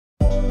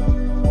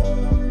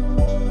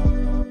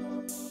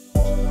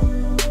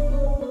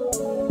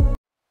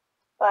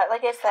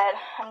like I said,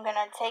 I'm going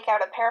to take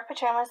out a pair of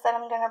pajamas that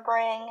I'm going to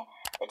bring,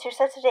 the 2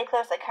 sets of day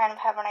clothes. I kind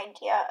of have an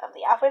idea of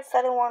the outfits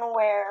that I want to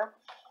wear,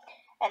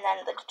 and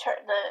then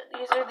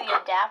these are the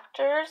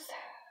adapters.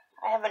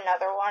 I have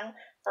another one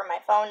for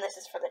my phone.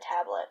 This is for the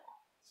tablet.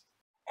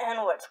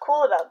 And what's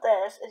cool about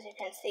this is you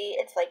can see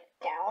it's like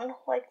down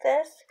like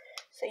this,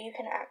 so you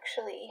can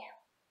actually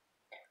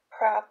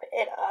prop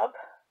it up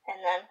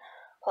and then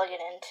plug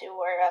it into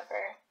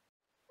wherever.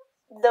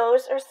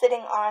 Those are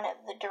sitting on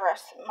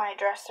my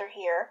dresser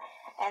here,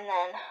 and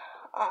then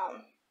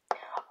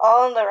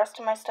all of the rest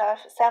of my stuff,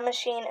 sound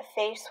machine,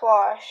 face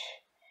wash,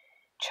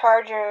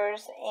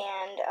 chargers,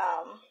 and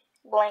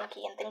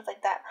blankie and things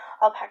like that,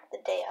 I'll pack the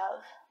day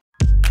of.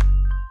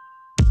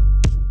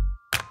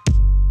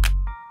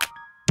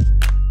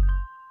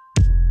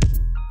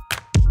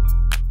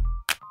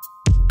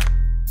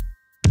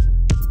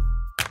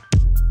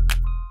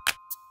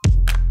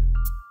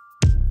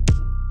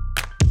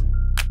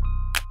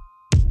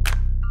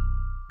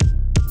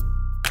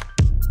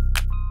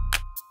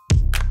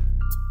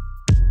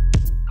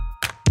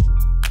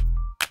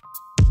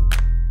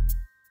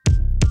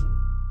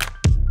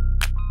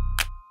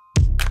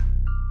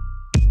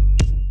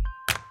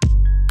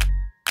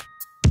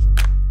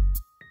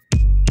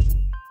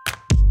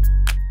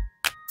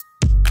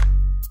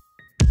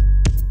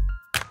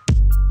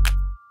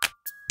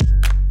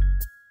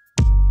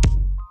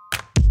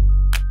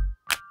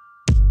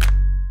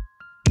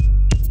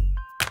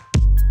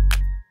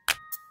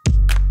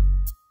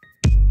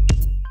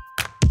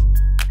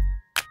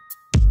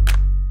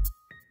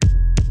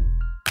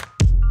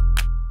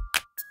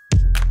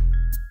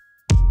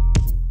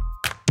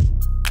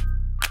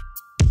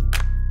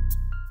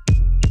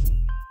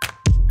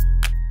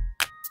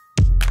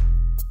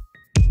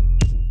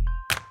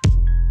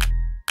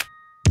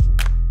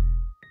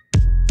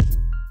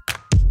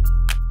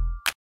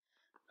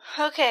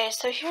 Okay,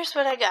 so here's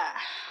what I got.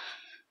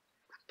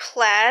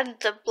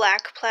 Plaid, the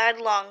black plaid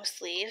long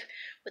sleeve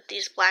with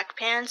these black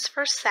pants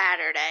for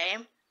Saturday.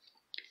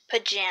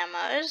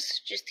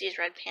 Pajamas, just these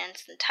red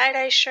pants and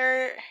tie-dye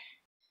shirt.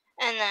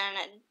 And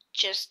then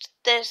just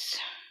this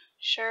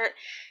shirt.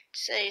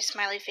 It's a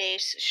smiley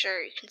face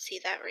shirt, you can see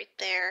that right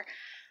there,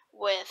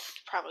 with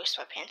probably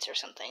sweatpants or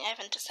something. I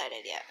haven't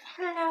decided yet.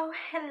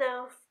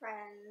 Hello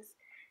friends.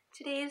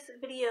 Today's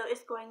video is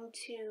going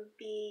to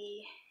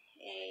be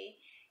a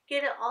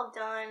get it all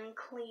done,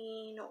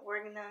 clean,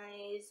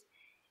 organized,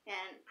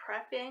 and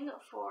prepping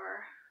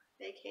for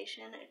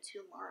vacation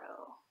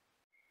tomorrow.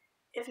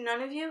 If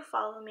none of you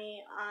follow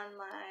me on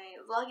my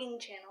vlogging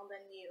channel,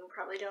 then you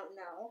probably don't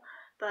know,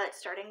 but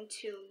starting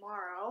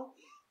tomorrow,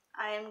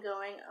 I am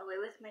going away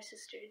with my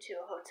sister to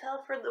a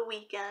hotel for the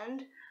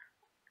weekend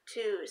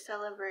to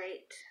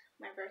celebrate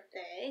my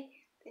birthday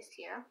this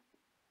year.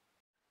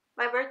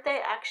 My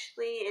birthday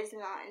actually is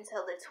not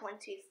until the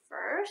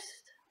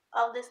 21st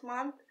of this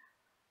month,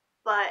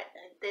 but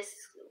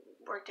this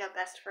worked out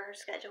best for her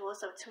schedule,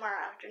 so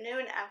tomorrow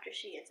afternoon, after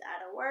she gets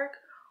out of work,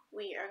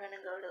 we are going to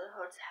go to the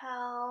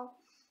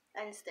hotel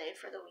and stay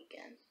for the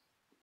weekend.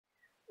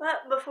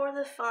 But before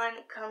the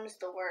fun comes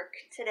the work.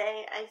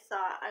 Today I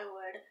thought I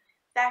would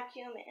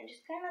vacuum and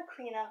just kind of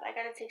clean up. I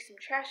gotta take some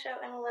trash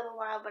out in a little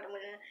while, but I'm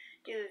going to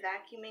do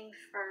vacuuming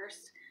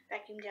first.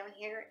 Vacuum down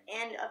here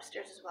and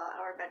upstairs as well.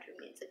 Our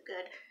bedroom needs a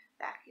good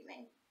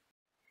vacuuming.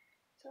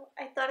 So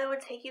I thought I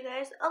would take you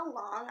guys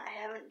along. I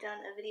haven't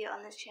done a video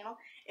on this channel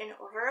in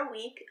over a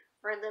week.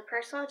 For the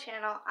personal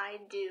channel,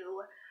 I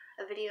do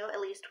a video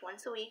at least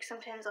once a week.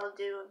 Sometimes I'll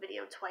do a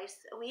video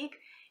twice a week.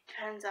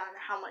 Depends on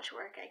how much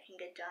work I can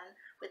get done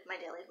with my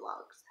daily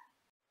vlogs.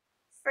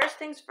 First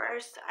things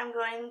first, I'm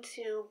going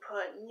to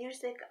put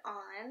music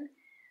on.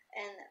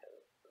 And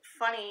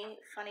funny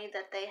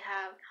that they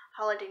have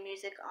holiday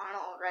music on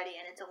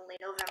already, and it's only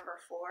November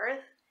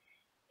 4th.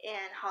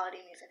 And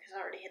holiday music has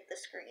already hit the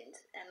screens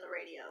and the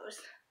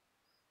radios.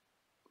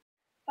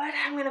 But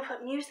I'm going to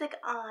put music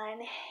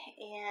on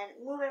and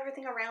move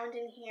everything around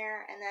in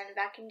here, and then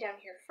vacuum down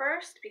here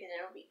first because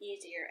it'll be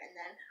easier, and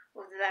then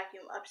move the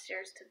vacuum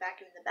upstairs to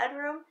vacuum the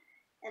bedroom,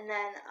 and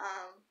then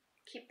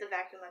keep the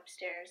vacuum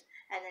upstairs,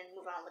 and then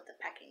move on with the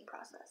packing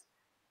process.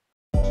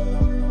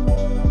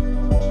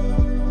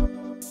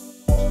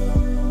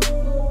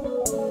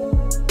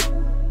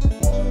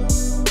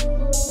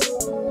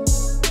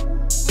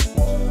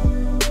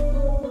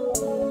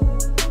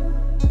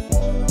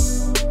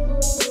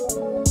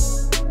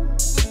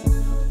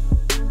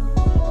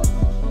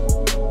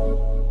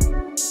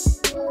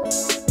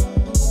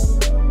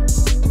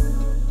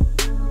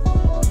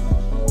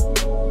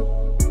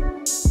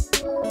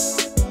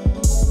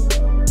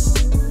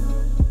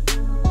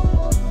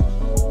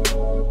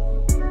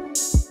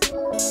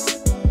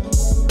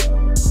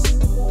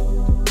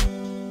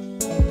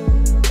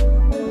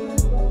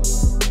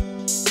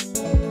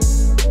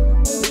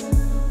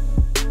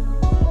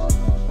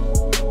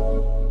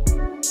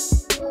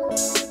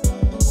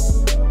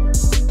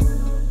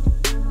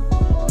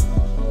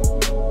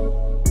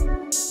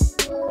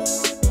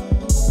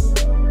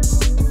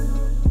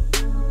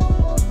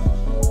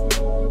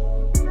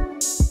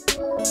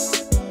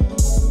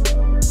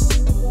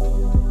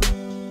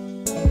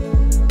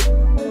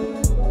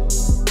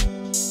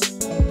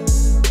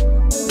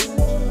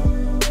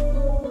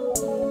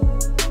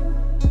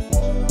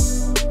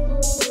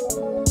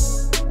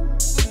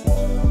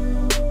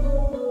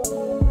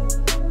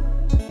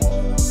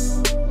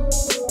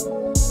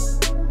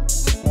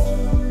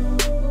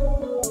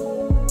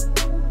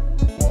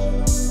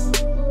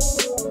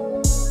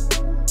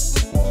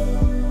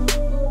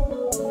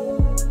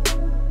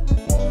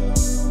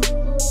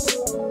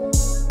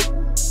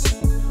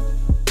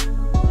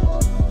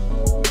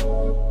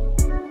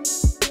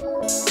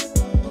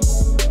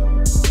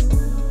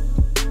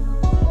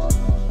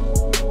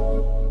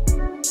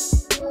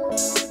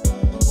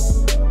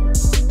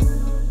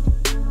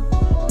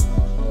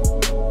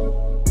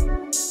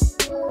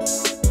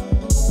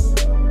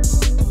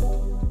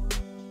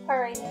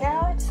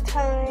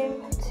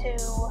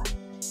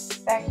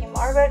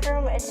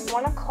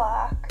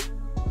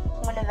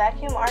 I'm going to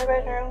vacuum our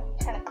bedroom,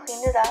 kind of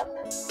clean it up,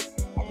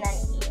 and then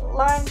eat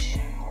lunch,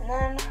 and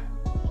then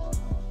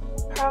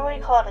probably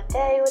call it a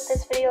day with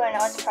this video. I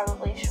know it's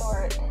probably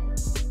short.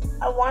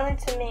 I wanted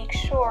to make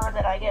sure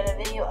that I get a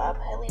video up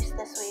at least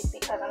this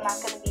week because I'm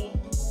not going to be,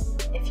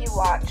 if you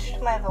watch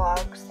my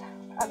vlogs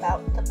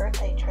about the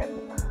birthday trip,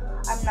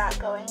 I'm not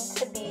going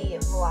to be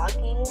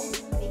vlogging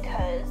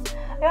because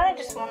I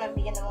just want to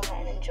be in the moment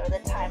and enjoy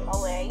the time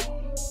away.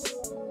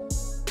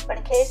 But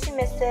in case you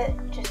missed it,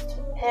 just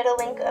hit a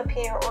link up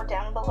here or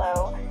down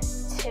below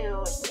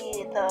to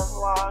see the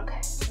vlog,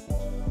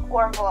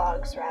 or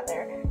vlogs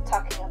rather,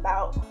 talking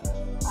about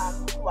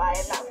why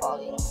I'm not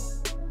vlogging.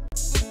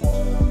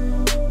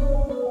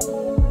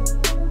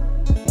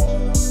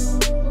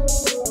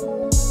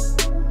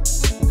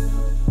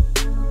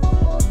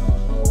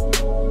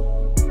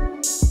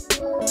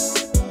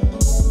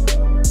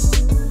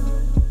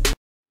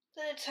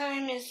 The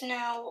time is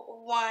now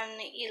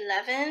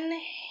 1:11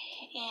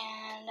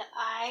 and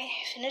I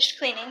finished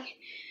cleaning.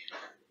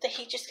 The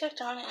heat just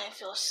kicked on and it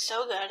feels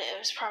so good. It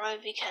was probably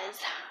because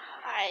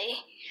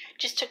I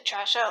just took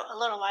trash out a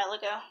little while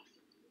ago.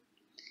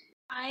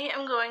 I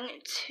am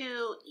going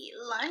to eat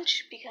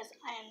lunch because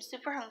I am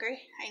super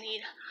hungry. I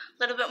need a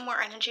little bit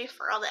more energy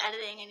for all the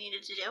editing I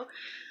needed to do.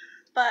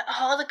 But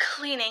all the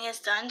cleaning is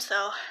done,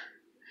 so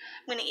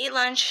I'm going to eat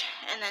lunch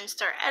and then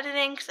start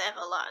editing because I have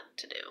a lot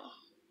to do.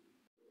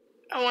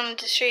 I wanted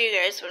to show you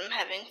guys what I'm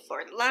having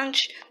for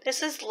lunch.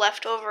 This is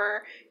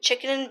leftover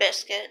chicken and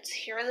biscuits.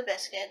 Here are the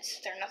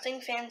biscuits. They're nothing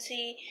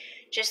fancy,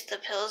 just the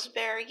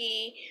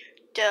Pillsbury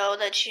dough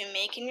that you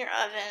make in your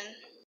oven.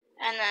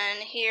 And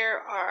then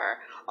here are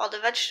all the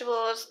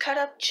vegetables, cut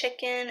up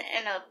chicken,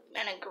 and a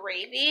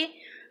gravy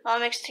all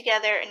mixed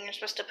together, and you're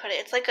supposed to put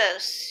it, it's like a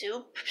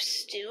stew,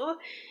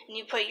 and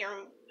you put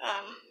your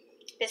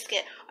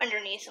biscuit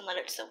underneath and let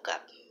it soak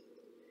up.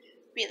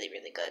 Really,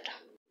 really good.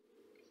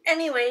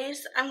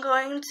 Anyways, I'm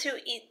going to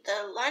eat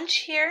the lunch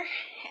here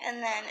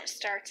and then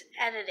start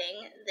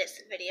editing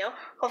this video.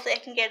 Hopefully I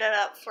can get it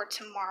up for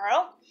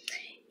tomorrow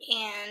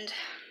and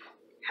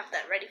have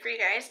that ready for you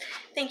guys.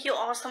 Thank you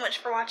all so much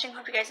for watching.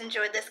 Hope you guys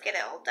enjoyed this. Get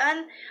it all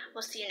done.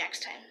 We'll see you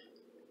next time.